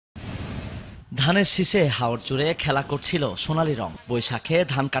ধানের শীষে হাওড় জুড়ে খেলা করছিল সোনালী রং। বৈশাখে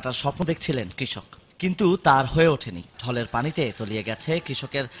ধান কাটার স্বপ্ন দেখছিলেন কৃষক, কিন্তু তার হয়ে ওঠেনি। ঢলের পানিতে তলিয়ে গেছে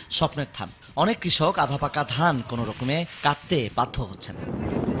কৃষকের স্বপ্নের ধান। অনেক কৃষক আধা পাকা ধান কোনো রকমে কাটতে বাধ্য হচ্ছেন।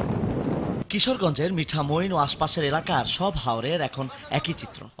 কিশোরগঞ্জের মিঠামইন ও আশপাশের এলাকার সব হাওরের এখন একই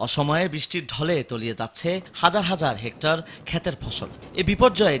চিত্র। অসময়ে বৃষ্টির ঢলে তলিয়ে যাচ্ছে হাজার হাজার হেক্টর ক্ষেতের ফসল। এই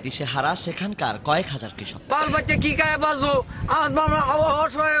বিপর্যয়ে দিশেহারা সেখানকার কয়েক হাজার কৃষক। কি গায়ে বাঁচবো,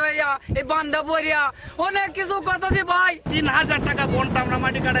 অনেক কিছু কথা ভাই। 3000 টাকা বন্ড আমরা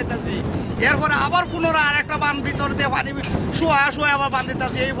মাটি কাটাইতেছি, এরপরে আবার পুনরায় আরেকটা বান ভিতর দিয়ে পানি শোয়া আবার বান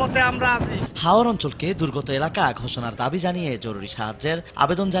দিতেছি। এই পথে আমরা আছি। হাওর অঞ্চলকে দুর্গত এলাকা ঘোষণার দাবি জানিয়ে জরুরি সাহায্যের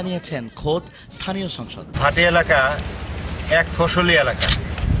আবেদন জানিয়েছেন খোদ স্থানীয় সংসদ। ভাটি এলাকা এক ফসলি এলাকা,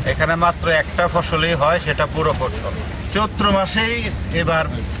 এখানে মাত্র একটা ফসলই হয়, সেটা পুরো ফসল। চৈত্র মাসেই এবার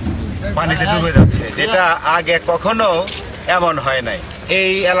পানিতে ডুবে যাচ্ছে, যেটা আগে কখনো এমন হয় নাই।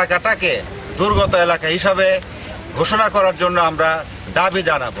 এই এলাকাটাকে দুর্গত এলাকা হিসাবে ঘোষণা করার জন্য আমরা দাবি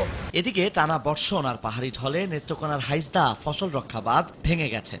জানাবো। এদিকে টানা বর্ষণ আর পাহাড়ি ঢলে নেত্রকোনার হাইজদা ফসল রক্ষা বাঁধ ভেঙে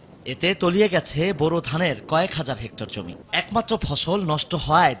গেছে। এতে তলিয়ে গেছে বোরো ধানের কয়েক হাজার হেক্টর জমি। একমাত্র ফসল নষ্ট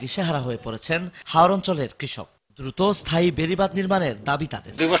হওয়ায় দিশেহারা হয়ে পড়েছেন হাওর অঞ্চলের কৃষক। দ্রুত স্থায়ী বেড়িবাঁধ নির্মাণের দাবি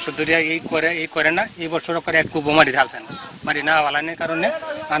তাদের। 2 বছর ধরে এই করে না, এই বছর করে এক কুবো মাটি ঢালছেন, মাটি না ভালানোর কারণে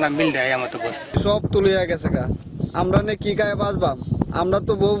আনা মিল দেয় আমার তো বস সব তুলিয়া গেছে গা। আমরা নে কি গায়ে বাঁচবাম? আমরা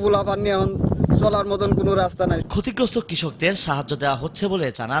তো বউ বুলা পানি এখন চলার মতন কোনো রাস্তা নাই। ক্ষতিগ্রস্ত কৃষকদের সাহায্য দেওয়া হচ্ছে বলে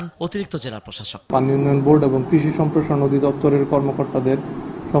জানান অতিরিক্ত জেলা প্রশাসক। পানি উন্নয়ন বোর্ড এবং কৃষি সম্প্রসারণ অধিদপ্তরের কর্মকর্তাদের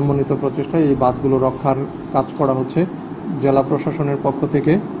সমন্বিত প্রচেষ্টায় এই বাঁধগুলো রক্ষার কাজ করা হচ্ছে। জেলা প্রশাসনের পক্ষ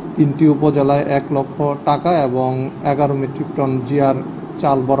থেকে 3টি উপজেলায় 1 লক্ষ টাকা এবং 11 মেট্রিক টন জিআর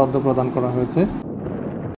চাল বরাদ্দ প্রদান করা হয়েছে।